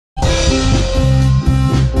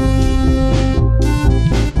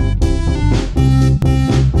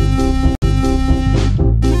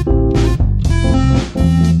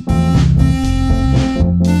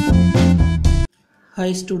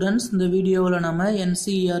Hi students, இந்த வீடியோவில் நம்ம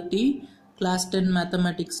NCERT class 10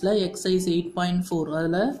 mathematicsல exercise 8.4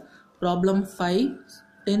 அதில் problem 5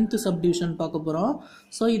 10th subdivision பார்க்க போகிறோம்.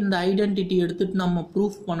 ஸோ இந்த ஐடென்டிட்டி எடுத்துட்டு நம்ம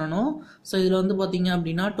ப்ரூஃப் பண்ணணும். ஸோ இதில் வந்து பார்த்தீங்க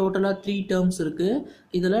அப்படின்னா டோட்டலாக 3 terms இருக்குது.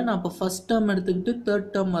 இதில் நான் இப்போ ஃபர்ஸ்ட் டேர்ம் எடுத்துக்கிட்டு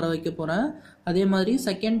தேர்ட் டேர்ம் வர வைக்க போகிறேன். அதே மாதிரி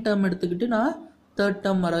செகண்ட் டேர்ம் எடுத்துக்கிட்டு நான் தேர்ட்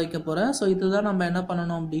டேர்ம் வர வைக்க போகிறேன். ஸோ இதுதான் நம்ம என்ன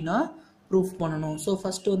பண்ணணும் அப்படின்னா ப்ரூஃப் பண்ணணும். ஸோ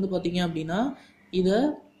ஃபஸ்ட்டு வந்து பார்த்தீங்க அப்படின்னா இதை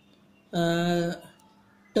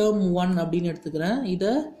term 1 அப்படின்னு எடுத்துக்கிறேன்,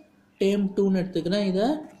 இதை term 2ன்னு எடுத்துக்கிறேன், இதை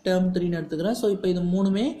term 3ன்னு எடுத்துக்கிறேன். ஸோ இப்போ இது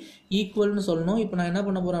மூணுமே ஈக்குவல்னு சொல்லணும். இப்போ நான் என்ன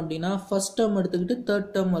பண்ண போகிறேன் அப்படின்னா ஃபர்ஸ்ட் டேர்ம் எடுத்துக்கிட்டு தேர்ட்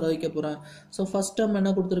டேர்ம் வர வைக்க போகிறேன். ஸோ ஃபர்ஸ்ட் டேர்ம்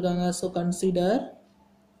என்ன கொடுத்துருக்காங்க, ஸோ கன்சிடர்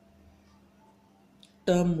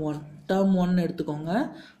term 1 எடுத்துக்கோங்க.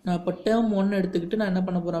 நான் இப்போ term 1 எடுத்துக்கிட்டு நான் என்ன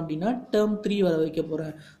பண்ண போகிறேன் அப்படின்னா term 3 வர வைக்க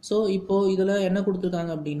போகிறேன். ஸோ இப்போது இதில் என்ன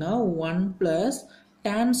கொடுத்துருக்காங்க அப்படின்னா 1 +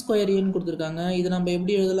 tan square a கொடுத்துருக்காங்க. இது நம்ம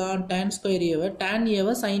எப்படி எழுதலாம், tan square a tan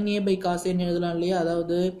a sin a by cos a எழுதலாம் இல்லையா.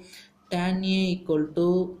 அதாவது tan a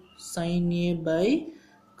 = sin a by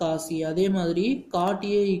cos a. அதே மாதிரி cot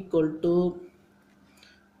a =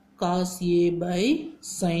 cos a by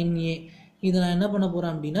sin a. இது நான் என்ன பண்ண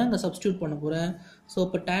போகிறேன் அப்படின்னா இங்கே சப்ஸ்டியூட் பண்ண போகிறேன். ஸோ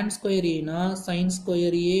இப்போ tan square a னா sin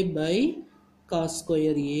square a by cos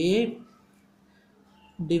square a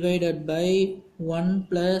divided by 1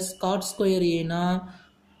 + cot square a னா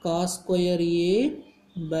cos square a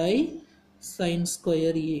by sin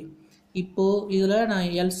square a. இப்போ இதில் நான்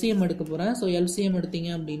LCM எடுக்க போகிறேன். ஸோ LCM எடுத்தீங்க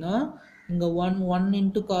அப்படின்னா இங்கே 1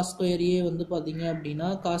 × cos square a வந்து பார்த்தீங்க அப்படின்னா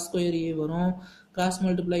cos square a வரும். கிராஸ்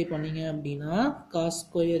மல்டிப்ளை பண்ணிங்க அப்படின்னா cos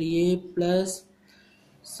square a +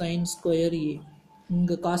 sin square a.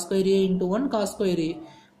 இங்கே cos square a × 1 cos square a,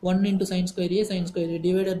 1 × sin square a sin square a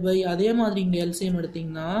divided by அதே மாதிரி இங்கே LCM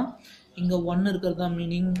எடுத்திங்கன்னா இங்கே 1 இருக்கிறதா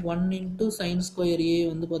மீனிங் 1 × sin square a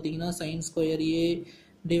வந்து பார்த்தீங்கன்னா sin square a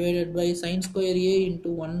divided by sin square a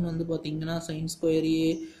 × 1 வந்து பார்த்தீங்கன்னா sin square a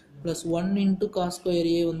plus 1 × cos square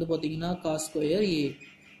a வந்து பார்த்தீங்கன்னா cos square a.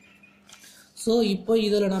 ஸோ இப்போ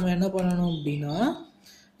இதில் நம்ம என்ன பண்ணணும் அப்படின்னா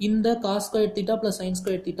இந்த cos square theta + sin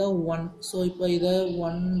square theta 1. So இப்போ இதை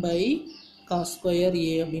 1/cos square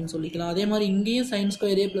a அப்படின்னு சொல்லிக்கலாம். அதே மாதிரி இங்கேயும் sin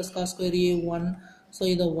square a + cos square a 1. So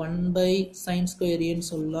இதை 1/sin square a ன்னு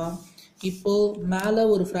சொல்லலாம். இப்போது மேலே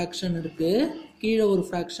ஒரு ஃப்ராக்ஷன் இருக்குது, கீழே ஒரு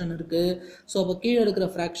ஃப்ராக்ஷன் இருக்குது. ஸோ அப்போ கீழே இருக்கிற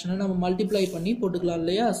ஃப்ராக்ஷனை நம்ம மல்டிப்ளை பண்ணி போட்டுக்கலாம்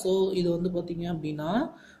இல்லையா. ஸோ இது வந்து பார்த்தீங்க அப்படின்னா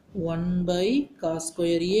 1/cos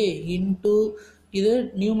square a இன்ட்டு இது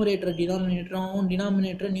நியூமரேட்டர்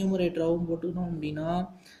டினாமினேட்டர் நியூமரேட்டராகவும் போட்டுக்கணும் அப்படின்னா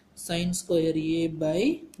sin square a by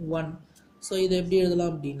 1. So இதை எப்படி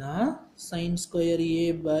எழுதலாம் அப்படின்னா sin square a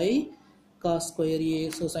by cos square a.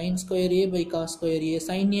 So sin square a by cos square a,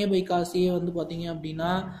 sin a by cos a வந்து பார்த்தீங்க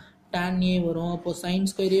அப்படின்னா tan a வரும். அப்போ sin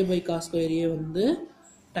square a by cos square a வந்து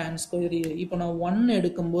tan square a. இப்போ நான் 1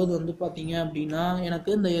 எடுக்கும்போது வந்து பார்த்தீங்க அப்படின்னா எனக்கு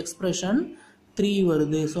இந்த எக்ஸ்பிரஷன் 3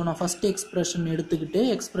 வருது. ஸோ நான் ஃபஸ்ட் எக்ஸ்பிரஷன் எடுத்துக்கிட்டு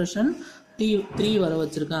எக்ஸ்பிரஷன் 3 வர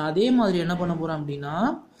வச்சுருக்கேன். அதே மாதிரி என்ன பண்ண போகிறேன் அப்படின்னா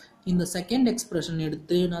இந்த செகண்ட் எக்ஸ்பிரஷன்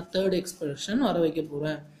எடுத்து நான் தேர்ட் எக்ஸ்பிரஷன் வர வைக்க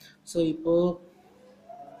போகிறேன். ஸோ இப்போது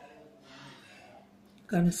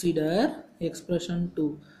consider expression 2.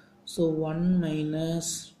 So 1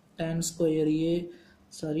 - tan square a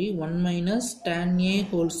 1 - tan a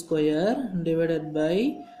whole square divided by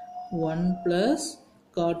 1 +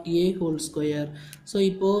 cot a whole square. So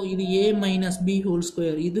இப்போது இது a - b whole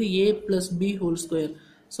square, இது a + b whole square.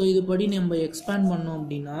 So இது படி நம்ம எக்ஸ்பேண்ட் பண்ணோம்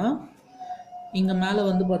அப்படின்னா இங்கே மேலே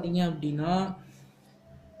வந்து பார்த்தீங்க அப்படின்னா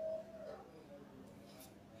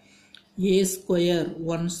a square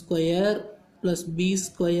 1 square + b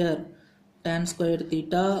square tan square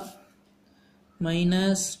theta -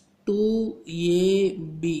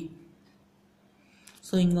 2ab.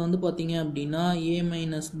 So இங்கே வந்து பார்த்தீங்க அப்படின்னா a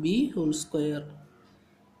 - b whole square.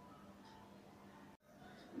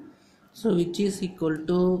 So which is equal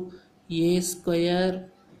to a square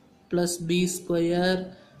 + b square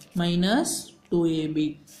 - 2ab.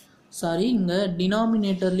 Sorry, இங்கே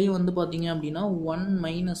டினாமினேட்டர்லேயும் வந்து பார்த்தீங்க அப்படின்னா 1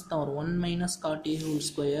 - தான் வரும், 1 - cot a whole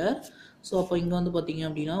square. So அப்போ இங்கே வந்து பார்த்தீங்க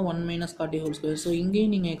அப்படின்னா 1 - cot a whole square. So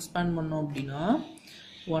இங்கேயும் நீங்கள் எக்ஸ்பேண்ட் பண்ணோம் அப்படின்னா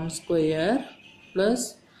 1 square +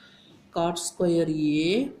 cot square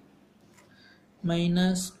a -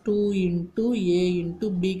 2 × a ×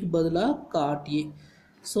 bக்கு பதிலாக cot a.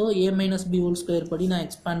 So a - b whole square படி நான்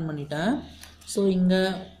எக்ஸ்பேண்ட் பண்ணிட்டேன். ஸோ இங்கே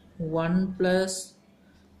 1 +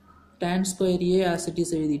 tan square a as it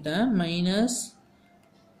is எழுதிட்டேன்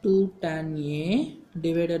 -2 tan a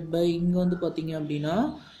divided by இங்கே வந்து பார்த்தீங்க அப்படின்னா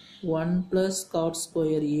 1 + cot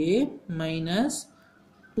square a -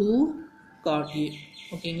 2 cot a.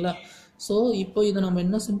 ஓகேங்களா. ஸோ இப்போ இதை நம்ம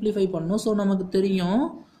இன்னும் சிம்பிளிஃபை பண்ணோம். ஸோ நமக்கு தெரியும்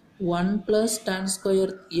 1 + tan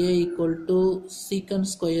square a = secant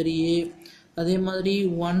square a அதே மாதிரி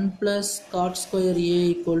 1 plus cot square a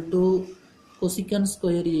equal to cosecant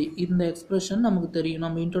square a. இந்த எக்ஸ்பிரஷன் நமக்கு தெரியும்,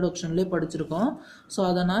 நம்ம இன்ட்ரோடக்ஷன்லேயே படிச்சிருக்கோம். ஸோ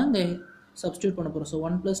அதை நான் இங்கே சப்ஸ்டியூட் பண்ண போகிறோம். So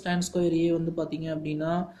 1 plus tan square a வந்து பார்த்தீங்க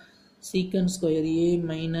அப்படின்னா secant square a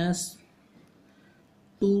minus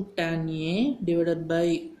 2 tan a divided by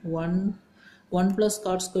 1 plus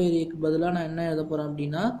cot square a க்கு பதிலாக நான் என்ன எழுத போகிறேன்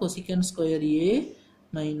அப்படின்னா cosecant square a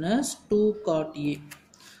minus 2 cot a.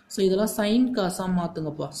 So இதெல்லாம் சைன் காசாக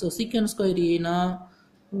மாற்றுங்கப்பா. ஸோ secant square a னா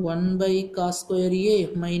 1 by cos square a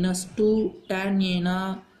minus 2 tan a னா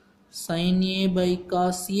sin a by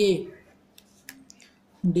cos a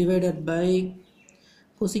divided by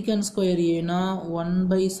cosecant square a னா 1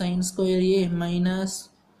 by sin square a minus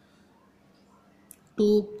 2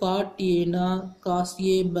 cot a னா cos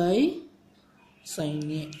a by sin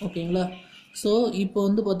a. ஓகேங்களா? So இப்போ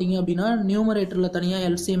வந்து பார்த்தீங்க அப்படின்னா நியூமரேட்டரில் தனியாக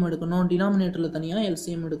எல்சிஎம் எடுக்கணும், டினாமினேட்டரில் தனியாக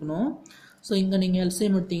எல்சிஎம் எடுக்கணும். ஸோ இங்கே நீங்கள்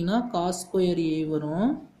எல்சிஎம் எடுத்தீங்கன்னா cos square a வரும்.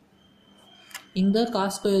 இங்கே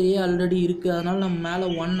cos square a ஆல்ரெடி இருக்குது, அதனால் நம்ம மேலே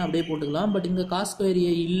 1 அப்படியே போட்டுக்கலாம். பட் இங்கே cos square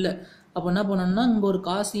a இல்லை. அப்போ என்ன பண்ணணும்னா இங்கே ஒரு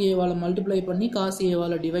cos a வால் மல்டிப்ளை பண்ணி cos a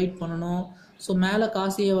வால் டிவைட் பண்ணணும். ஸோ மேலே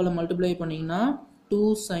cos a வால் மல்டிப்ளை பண்ணிங்கன்னா 2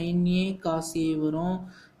 sin a cos a வரும்.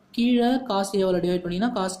 கீழே cos a வால் டிவைட்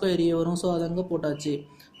பண்ணிங்கன்னா cos square a வரும். ஸோ அது அங்கே போட்டாச்சு.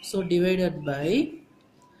 ஸோ டிவைடட் பை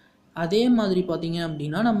அதே மாதிரி பார்த்தீங்க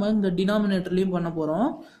அப்படின்னா நம்ம இந்த டினாமினேட்டர்லையும் பண்ண போகிறோம்.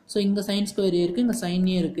 ஸோ இங்கே sin square a இருக்குது, இங்கே sin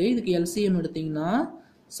a இருக்குது. இதுக்கு எல்சிஎம் எடுத்திங்கன்னா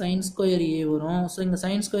sin square a வரும். ஸோ இங்கே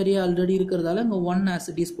sin square a ஆல்ரெடி இருக்கிறதால இங்கே 1 as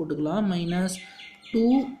it is போட்டுக்கலாம். மைனஸ் 2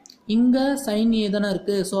 இங்கே sin a தானே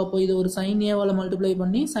இருக்குது. ஸோ அப்போ இது ஒரு sin a வால் மல்டிப்ளை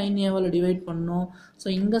பண்ணி sin a வால் டிவைட் பண்ணணும். ஸோ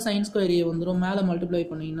இங்கே sin square a வந்துடும், மேலே மல்டிப்ளை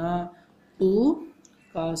பண்ணிங்கன்னா 2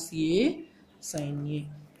 cos a sin a.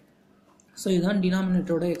 So இதுதான்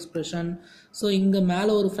டினாமினேட்டரோட எக்ஸ்பிரஷன். ஸோ இங்கே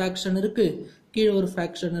மேலே ஒரு ஃப்ராக்ஷன் இருக்குது, கீழே ஒரு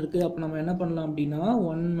ஃப்ராக்ஷன் இருக்குது. அப்போ நம்ம என்ன பண்ணலாம் அப்படின்னா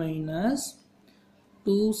 1 minus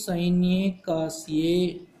 2 sin a cos a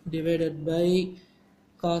divided by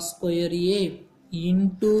cos square a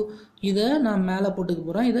into இதை நான் மேலே போட்டுக்க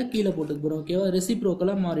போகிறேன், இதை கீழே போட்டுக்க போகிறோம். ஓகேவா?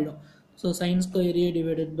 ரெசிப்ரோக்கலாக மாறிடும். So sin square a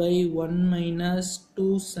divided by 1 minus 2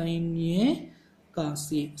 sin a cos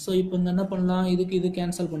a. So இப்போ இங்கே என்ன பண்ணலாம், இதுக்கு இது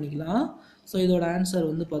கேன்சல் பண்ணிக்கலாம். ஸோ இதோட ஆன்சர்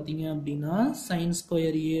வந்து பார்த்தீங்க அப்படின்னா sin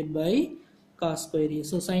square a by cos square a.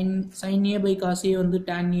 So sin a by cos a வந்து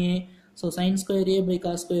tan a. So sin square a by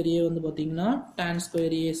cos square a வந்து பார்த்தீங்கன்னா tan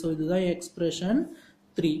square a. ஸோ இதுதான் எக்ஸ்பிரஷன்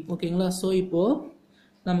 3. ஓகேங்களா? ஸோ இப்போது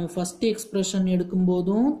நம்ம ஃபஸ்ட் எக்ஸ்பிரஷன்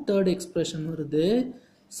எடுக்கும்போதும் தேர்ட் எக்ஸ்பிரஷன் வருது,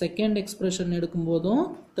 second expression எடுக்கும்போதும்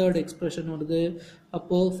third expression வருது.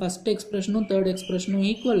 அப்போது first எக்ஸ்பிரஷனும் third எக்ஸ்பிரஷனும்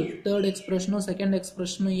equal, third எக்ஸ்பிரஷனும் second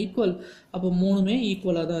எக்ஸ்பிரஷனும் equal. அப்போ மூணுமே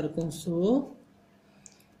ஈக்குவலாக தான் இருக்கும். So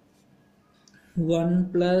 1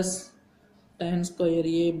 plus tan square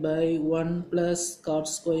a by 1 plus cot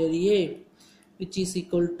square a which is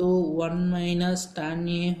equal to 1 minus tan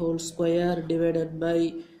a whole square divided by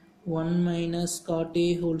 1 minus cot a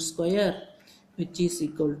whole square which is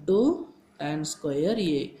equal to tan square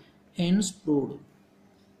a. Hence proved.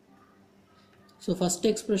 So first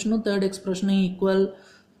expression third expression equal,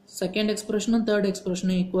 second expression third expression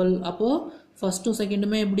equal. அப்போ first second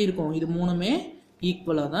மே எப்படி இருக்கும், இது மூணுமே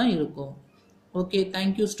ஈக்குவலாக தான் இருக்கும். Okay,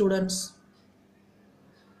 thank you students.